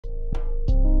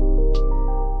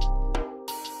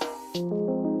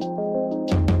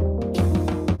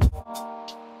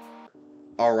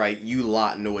Alright, you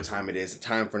lot know what time it is.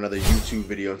 Time for another YouTube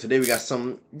video. And today we got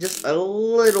something just a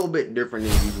little bit different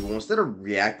than usual. Instead of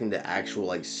reacting to actual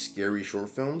like scary short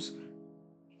films,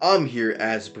 I'm here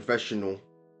as a professional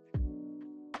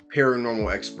paranormal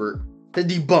expert to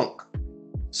debunk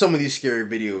some of these scary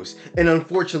videos. And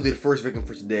unfortunately, the first victim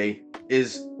for today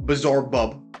is Bizarre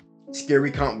Bub, Scary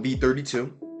Comp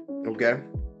V32. Okay?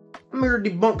 I'm here to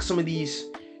debunk some of these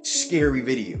scary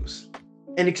videos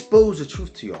and expose the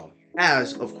truth to y'all.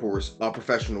 As, of course, a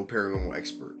professional paranormal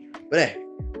expert. But hey,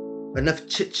 enough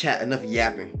chit-chat, enough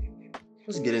yapping.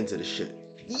 Let's get into the shit.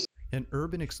 An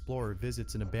urban explorer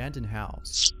visits an abandoned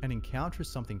house and encounters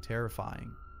something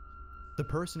terrifying. The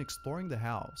person exploring the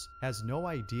house has no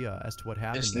idea as to what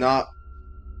happened there.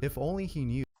 If only he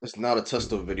knew. It's not a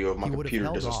testo video if my He would have computer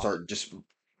held doesn't off. start just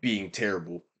being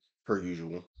terrible, per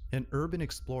usual. An urban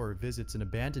explorer visits an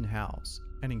abandoned house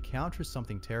and encounters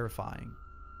something terrifying.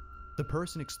 The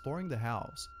person exploring the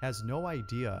house has no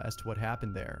idea as to what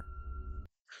happened there.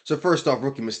 So first off,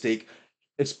 rookie mistake,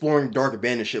 exploring dark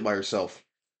abandoned shit by yourself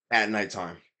at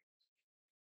nighttime.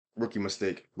 Rookie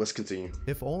mistake. Let's continue.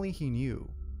 If only he knew,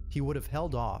 he would have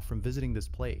held off from visiting this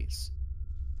place.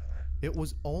 It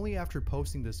was only after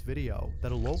posting this video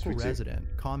that a local resident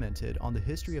commented on the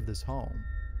history of this home.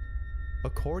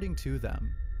 According to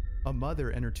them, a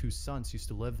mother and her two sons used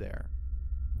to live there.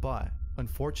 But,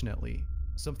 unfortunately,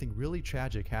 something really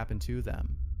tragic happened to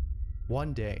them.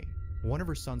 One day, one of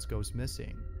her sons goes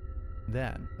missing.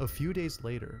 Then, a few days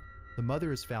later, the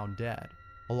mother is found dead,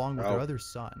 along with her other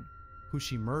son, who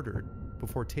she murdered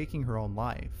before taking her own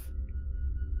life.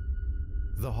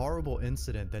 The horrible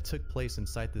incident that took place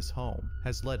inside this home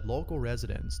has led local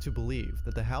residents to believe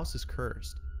that the house is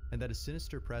cursed and that a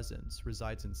sinister presence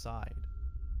resides inside.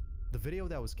 The video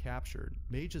that was captured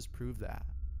may just prove that.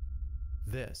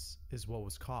 This is what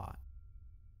was caught.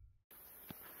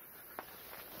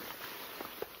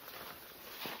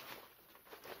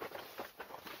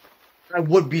 I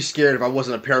would be scared if I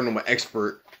wasn't a paranormal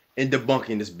expert in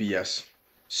debunking this BS.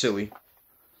 Silly.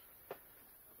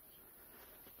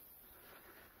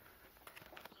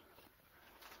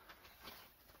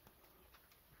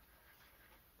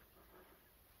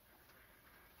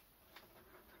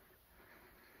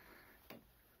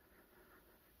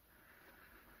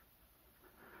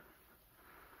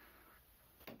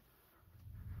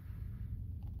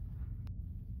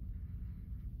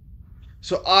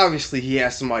 So obviously he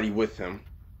has somebody with him.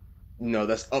 No,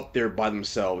 that's up there by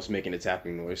themselves making a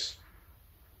tapping noise.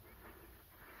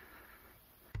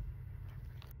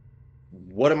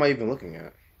 What am I even looking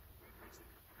at?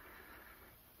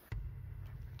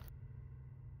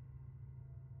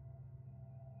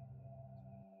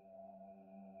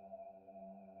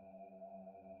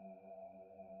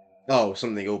 Oh,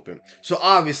 something open. So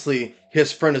obviously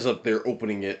his friend is up there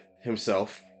opening it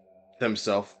himself.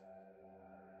 Themself.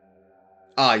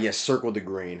 Ah, yes, circle the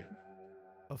green.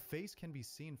 A face can be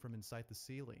seen from inside the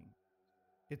ceiling.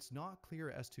 It's not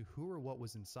clear as to who or what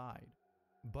was inside,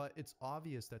 but it's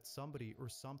obvious that somebody or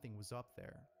something was up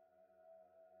there.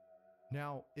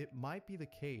 Now, it might be the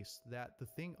case that the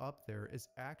thing up there is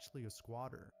actually a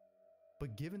squatter,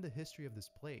 but given the history of this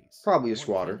place, Probably a one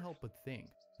squatter. can't help but think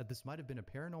that this might have been a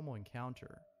paranormal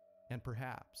encounter, and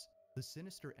perhaps the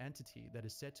sinister entity that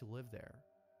is said to live there.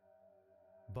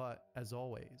 But, as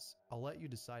always, I'll let you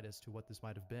decide as to what this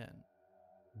might have been.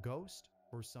 Ghost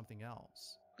or something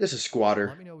else? This is squatter.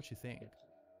 Let me know what you think.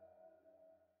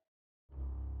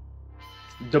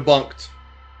 Debunked.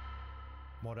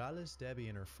 Morales, Debbie,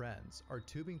 and her friends are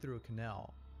tubing through a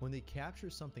canal when they capture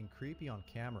something creepy on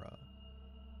camera.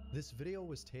 This video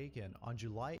was taken on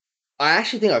July. I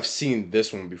actually think I've seen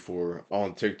this one before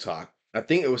on TikTok. I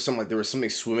think it was something like there was something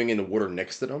swimming in the water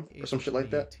next to them or some shit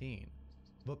like that.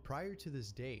 But prior to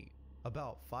this date,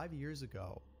 about 5 years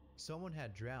ago, someone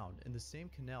had drowned in the same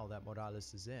canal that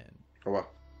Morales is in. Oh wow.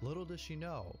 Little does she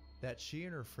know that she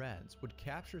and her friends would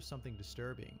capture something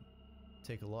disturbing.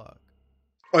 Take a look.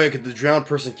 Oh yeah, because the drowned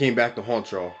person came back to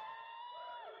haunt y'all.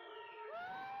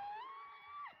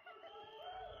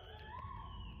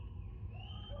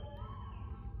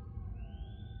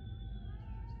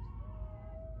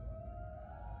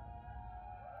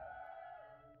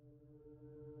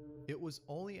 It was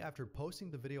only after posting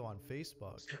the video on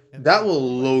Facebook and that will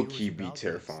told by low-key viewers be about this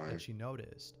terrifying. that she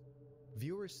noticed.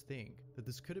 Viewers think that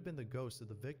this could have been the ghost of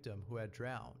the victim who had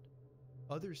drowned.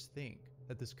 Others think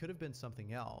that this could have been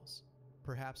something else,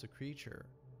 perhaps a creature.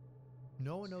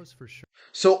 No one knows for sure.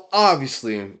 So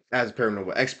obviously, as a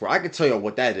paranormal expert, I can tell you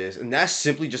what that is, and that's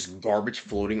simply just garbage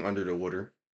floating under the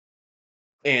water.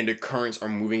 And the currents are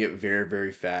moving it very,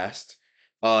 very fast.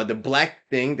 The black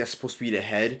thing that's supposed to be the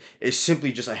head is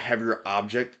simply just a heavier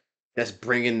object that's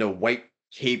bringing the white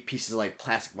cape pieces of like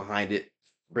plastic behind it,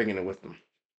 bringing it with them.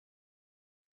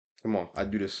 Come on, I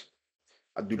do this.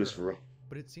 I do this True, for real.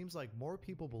 but it seems like more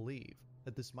people believe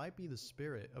that this might be the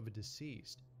spirit of a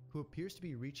deceased who appears to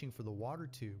be reaching for the water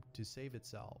tube to save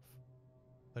itself.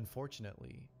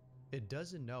 Unfortunately, it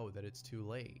doesn't know that it's too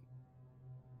late.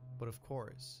 But of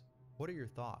course, what are your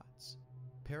thoughts?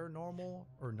 Paranormal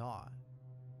or not?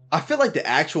 I feel like the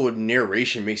actual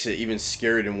narration makes it even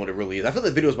scarier than what it really is. I feel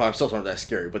the videos by themselves aren't that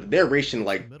scary, but the narration, It's the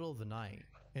like, middle of the night,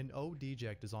 and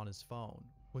O-Deject is on his phone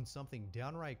when something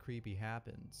downright creepy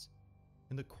happens.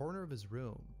 In the corner of his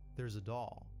room, there's a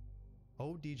doll.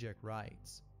 O-Deject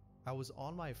writes, "I was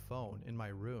on my phone in my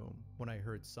room when I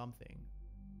heard something.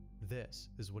 This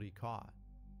is what he caught."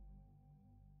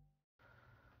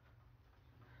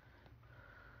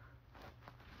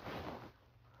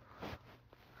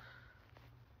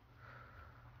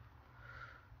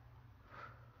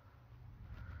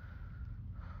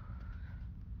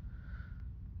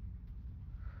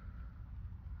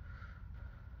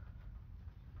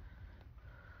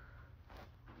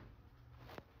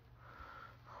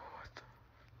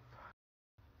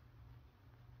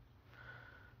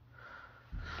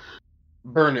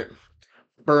 burn it,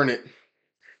 burn it.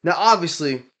 Now,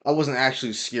 obviously, I wasn't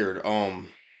actually scared.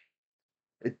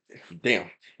 It, damn,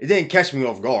 it didn't catch me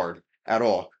off guard at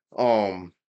all.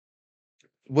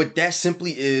 What that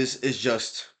simply is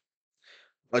just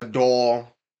a doll.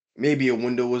 Maybe a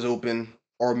window was open,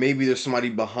 or maybe there's somebody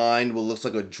behind what looks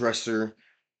like a dresser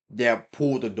that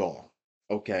pulled the doll.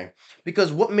 Okay,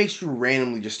 because what makes you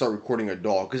randomly just start recording a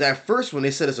doll? Because at first, when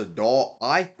they said it's a doll,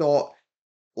 I thought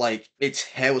like its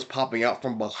head was popping out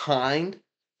from behind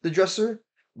the dresser,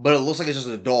 but it looks like it's just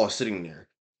a doll sitting there.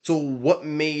 So what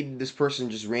made this person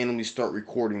just randomly start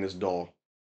recording this doll?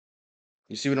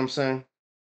 You see what I'm saying?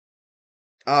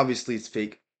 Obviously, it's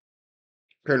fake.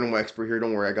 Paranormal expert here.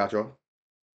 Don't worry, I got y'all.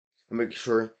 I'm making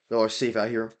sure y'all are safe out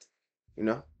here. You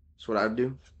know, that's what I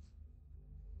do.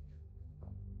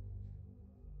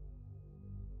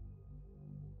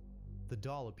 The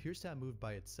doll appears to have moved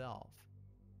by itself.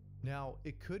 Now,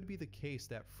 it could be the case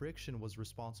that friction was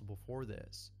responsible for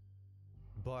this,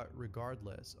 but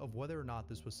regardless of whether or not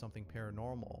this was something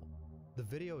paranormal, the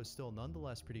video is still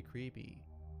nonetheless pretty creepy.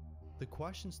 The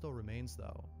question still remains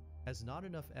though, as not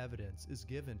enough evidence is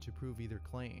given to prove either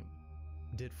claim.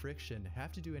 Did friction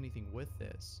have to do anything with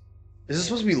this? Is it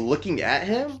supposed to be looking Did at it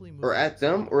him actually move or on at its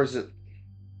them, own? or is it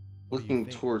What do you looking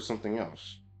think? towards something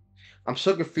else? I'm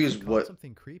so If we confused. caught What?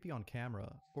 something creepy on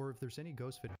camera, or if there's any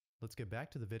ghost video, let's get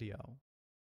back to the video.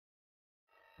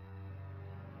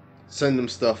 Send them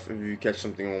stuff if you catch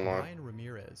something online. Brian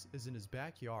Ramirez is in his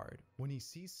backyard when he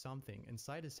sees something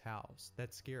inside his house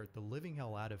that scared the living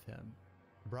hell out of him.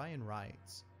 Brian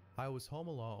writes, "I was home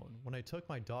alone when I took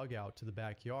my dog out to the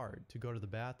backyard to go to the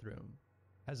bathroom.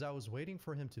 As I was waiting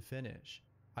for him to finish,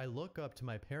 I look up to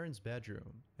my parents'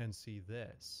 bedroom and see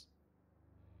this."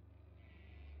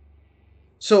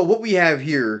 So what we have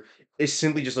here is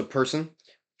simply just a person,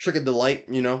 trick of the light,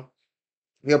 you know.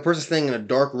 We have a person staying in a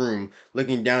dark room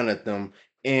looking down at them,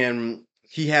 and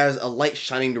he has a light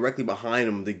shining directly behind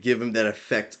him to give him that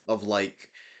effect of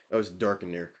like, oh, it's dark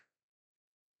in there.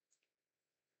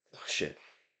 Oh, shit.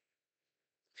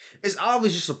 It's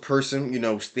obviously just a person, you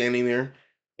know, standing there,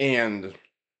 and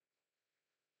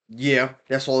yeah,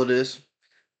 that's all it is.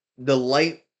 The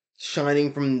light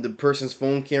shining from the person's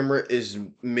phone camera is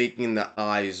making the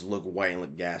eyes look white and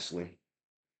look ghastly.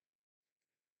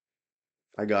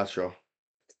 I got y'all.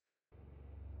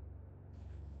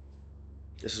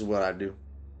 This is what I do.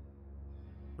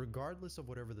 Regardless of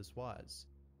whatever this was,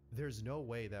 there's no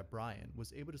way that Brian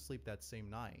was able to sleep that same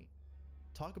night.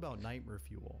 Talk about nightmare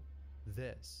fuel.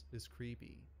 This is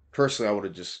creepy. Personally, I would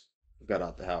have just got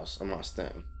out the house. I'm not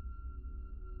staying.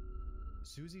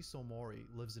 Susie Solmori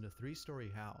lives in a 3-story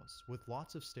house with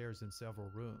lots of stairs and several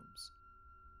rooms.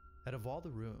 Out of all the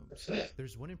rooms,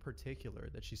 there's one in particular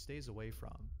that she stays away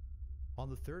from. On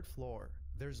the 3rd floor,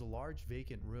 there's a large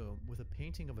vacant room with a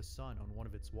painting of a sun on one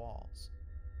of its walls.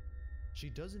 She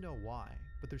doesn't know why,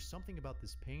 but there's something about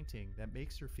this painting that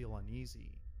makes her feel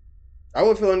uneasy. I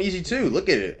would feel uneasy It too. could Look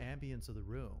be at the it. ambience of the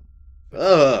room, but she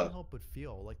Ugh. can't help but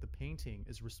feel like the painting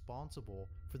is responsible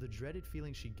for the dreaded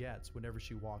feeling she gets whenever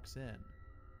she walks in.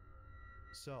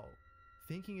 So,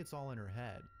 thinking it's all in her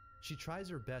head, she tries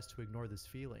her best to ignore this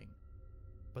feeling.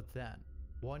 But then,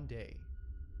 one day,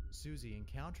 Susie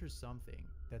encounters something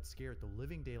that scared the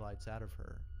living daylights out of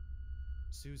her.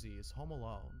 Susie is home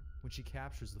alone when she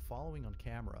captures the following on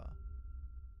camera.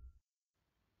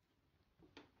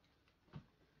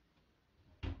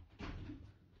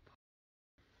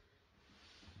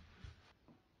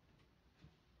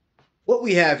 what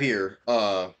we have here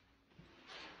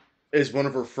is one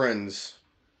of her friends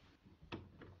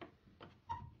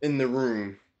in the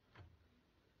room.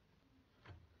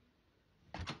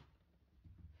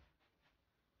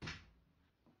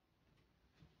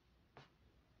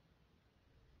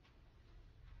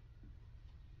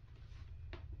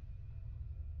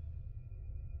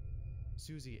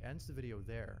 Susie ends the video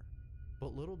there,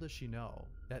 but little does she know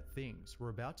that things were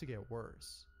about to get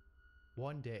worse.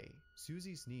 One day,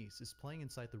 Susie's niece is playing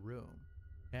inside the room,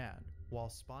 and while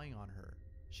spying on her,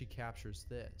 she captures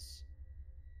this.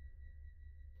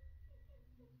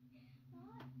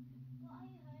 What? What I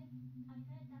heard? I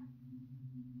heard that.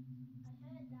 I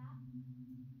heard that.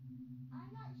 I'm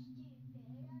not stupid.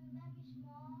 I'm very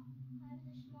smart. I'm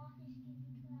the smartest kid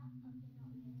in class.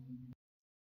 Okay, not really.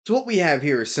 So what we have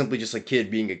here is simply just a kid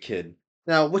being a kid.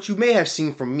 Now, what you may have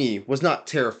seen from me was not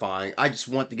terrifying. I just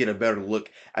want to get a better look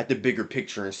at the bigger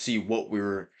picture and see what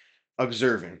we're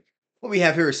observing. What we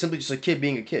have here is simply just a kid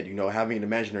being a kid, having an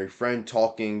imaginary friend,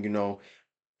 talking.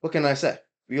 What can I say?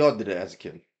 We all did it as a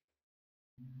kid.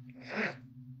 Do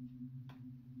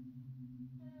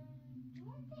you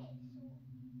want this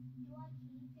or do I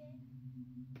keep it?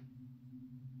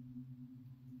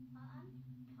 I'm tired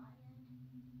and hungry.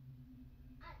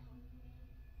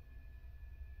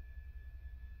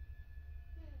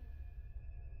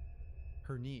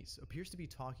 Her niece appears to be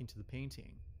talking to the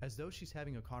painting, as though she's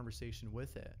having a conversation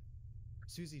with it.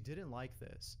 Susie didn't like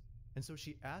this, and so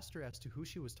she asked her as to who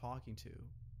she was talking to.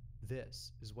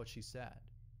 This is what she said.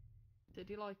 Did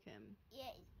you like him?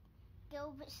 Yeah,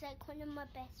 Gilbert's like one of my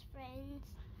best friends.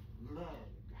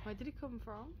 Where did he come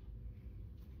from?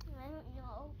 I don't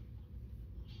know.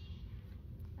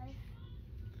 I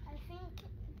think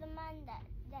the man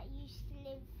that used to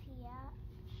live here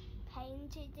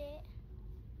painted it.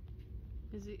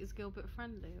 Is Gilbert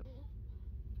friendly?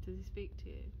 Does he speak to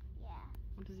you? Yeah,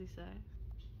 What does he say?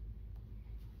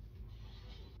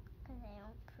 because I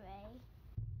don't pray.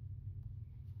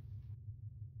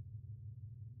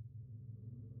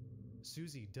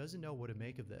 Susie doesn't know what to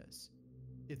make of this.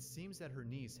 It seems that her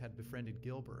niece had befriended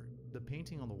Gilbert, the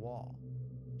painting on the wall.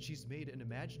 She's made an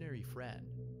imaginary friend,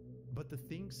 but the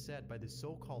things said by the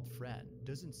so-called friend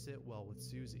doesn't sit well with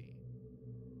Susie.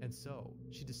 And so,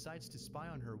 she decides to spy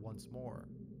on her once more.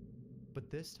 But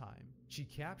this time, she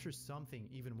captures something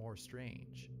even more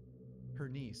strange. Her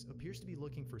niece appears to be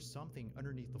looking for something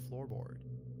underneath the floorboard.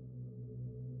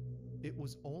 It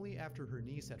was only after her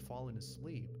niece had fallen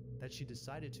asleep that she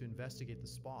decided to investigate the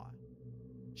spot.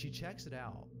 She checks it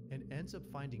out and ends up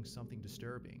finding something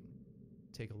disturbing.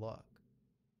 Take a look.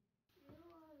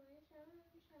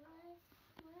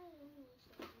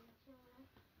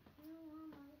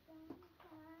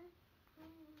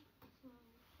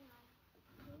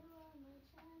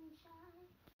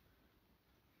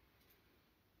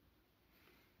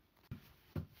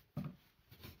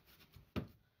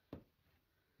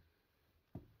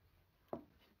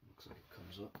 Looks like it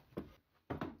comes up.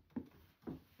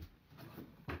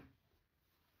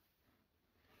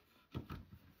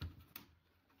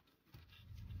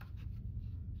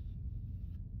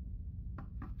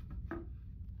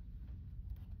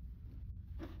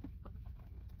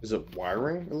 Is it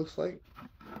wiring, it looks like?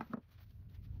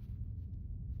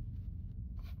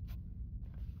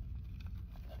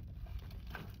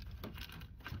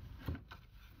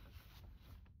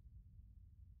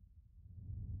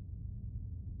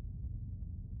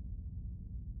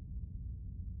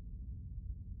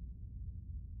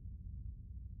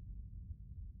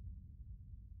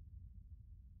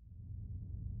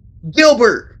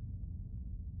 Gilbert!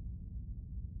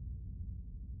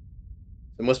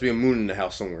 There must be a moon in the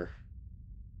house somewhere.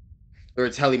 There are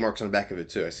tally marks on the back of it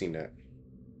too, I seen that.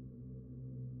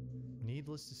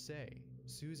 Needless to say,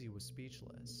 Susie was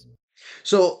speechless.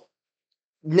 So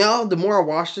now the more I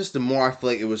watch this, the more I feel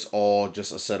like it was all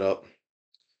just a setup.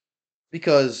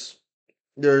 Because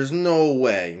there's no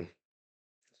way,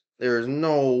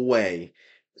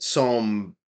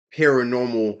 some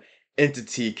paranormal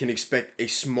entity can expect a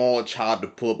small child to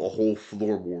pull up a whole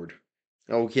floorboard.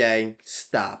 Okay?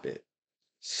 Stop it.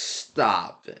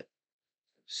 Stop it.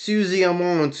 Susie, I'm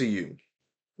on to you.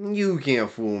 You can't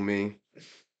fool me.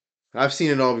 I've seen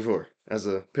it all before as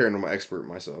a paranormal expert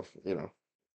myself.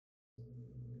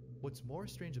 What's more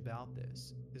strange about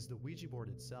this is the Ouija board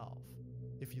itself.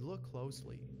 If you look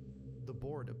closely, the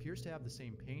board appears to have the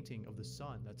same painting of the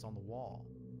sun that's on the wall.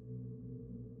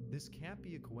 This can't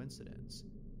be a coincidence.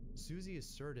 Susie is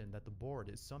certain that the board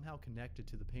is somehow connected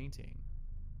to the painting.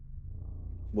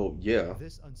 Well, yeah.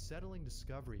 This unsettling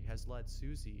discovery has led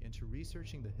Susie into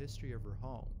researching the history of her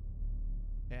home.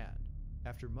 And,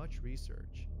 after much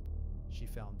research, she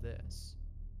found this.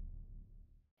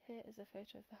 Here is a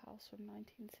photo of the house from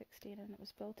 1916 and it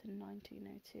was built in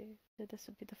 1902. So this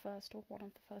would be the first or one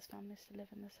of the first families to live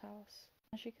in this house.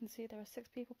 As you can see, there are 6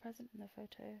 people present in the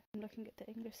photo. And looking at the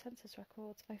English census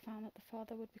records, I found that the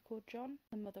father would be called John,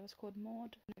 the mother was called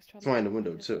Maud, next to Find the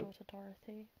window too. daughter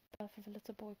Dorothy. The birth of a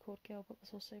little boy called Gilbert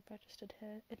was also registered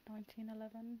here in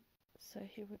 1911. So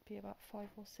he would be about 5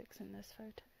 or 6 in this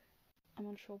photo. I'm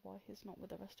unsure why he's not with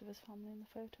the rest of his family in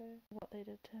the photo, or what they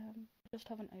did to him. I just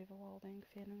have an overwhelming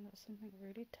feeling that something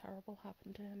really terrible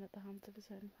happened to him at the hands of his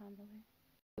own family.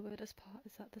 The weirdest part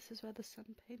is that this is where the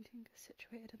sun painting is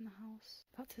situated in the house.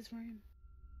 That's his room.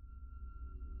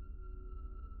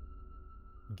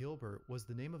 Gilbert was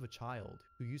the name of a child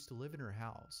who used to live in her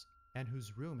house and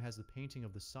whose room has the painting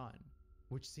of the sun,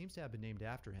 which seems to have been named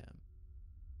after him.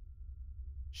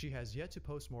 She has yet to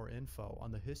post more info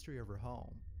on the history of her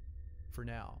home. For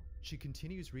now, she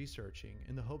continues researching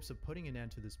in the hopes of putting an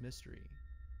end to this mystery.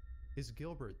 Is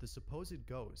Gilbert the supposed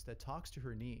ghost that talks to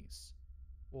her niece?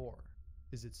 Or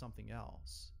is it something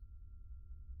else?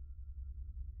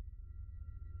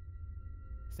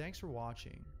 Thanks for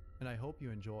watching, and I hope you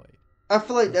enjoyed. I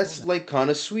feel like that's like kind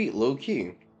of sweet, low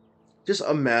key. Just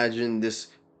imagine this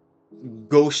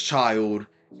ghost child,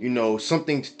 you know,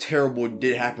 something terrible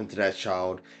did happen to that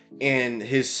child, and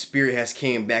his spirit has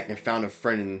came back and found a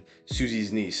friend in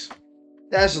Susie's niece.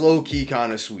 That's low key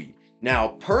kind of sweet. Now,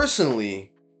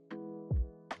 personally,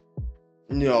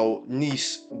 you know,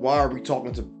 niece, why are we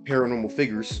talking to paranormal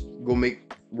figures? Go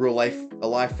make real life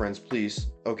alive friends, please.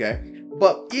 Okay.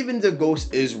 But even the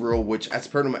ghost is real, which as a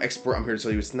paranormal expert, I'm here to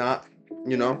tell you it's not,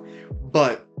 you know.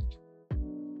 But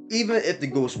even if the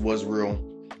ghost was real,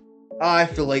 I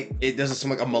feel like it doesn't seem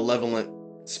like a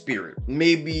malevolent spirit.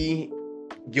 Maybe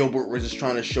Gilbert was just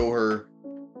trying to show her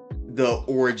the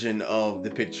origin of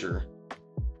the picture.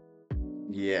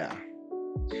 Yeah.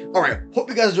 Alright, hope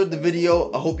you guys enjoyed the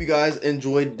video. I hope you guys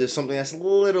enjoyed this, something that's a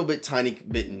little bit tiny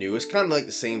bit new. It's kind of like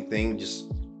the same thing, just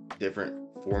different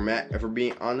format, if we're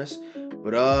being honest.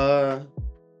 But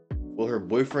will her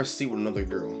boyfriend sleep with another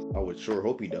girl? I would sure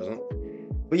hope he doesn't.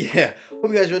 But yeah, hope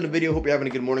you guys enjoyed the video. Hope you're having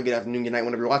a good morning, good afternoon, good night,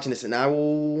 whenever you're watching this, and I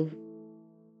will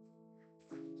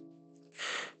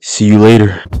see you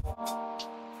later.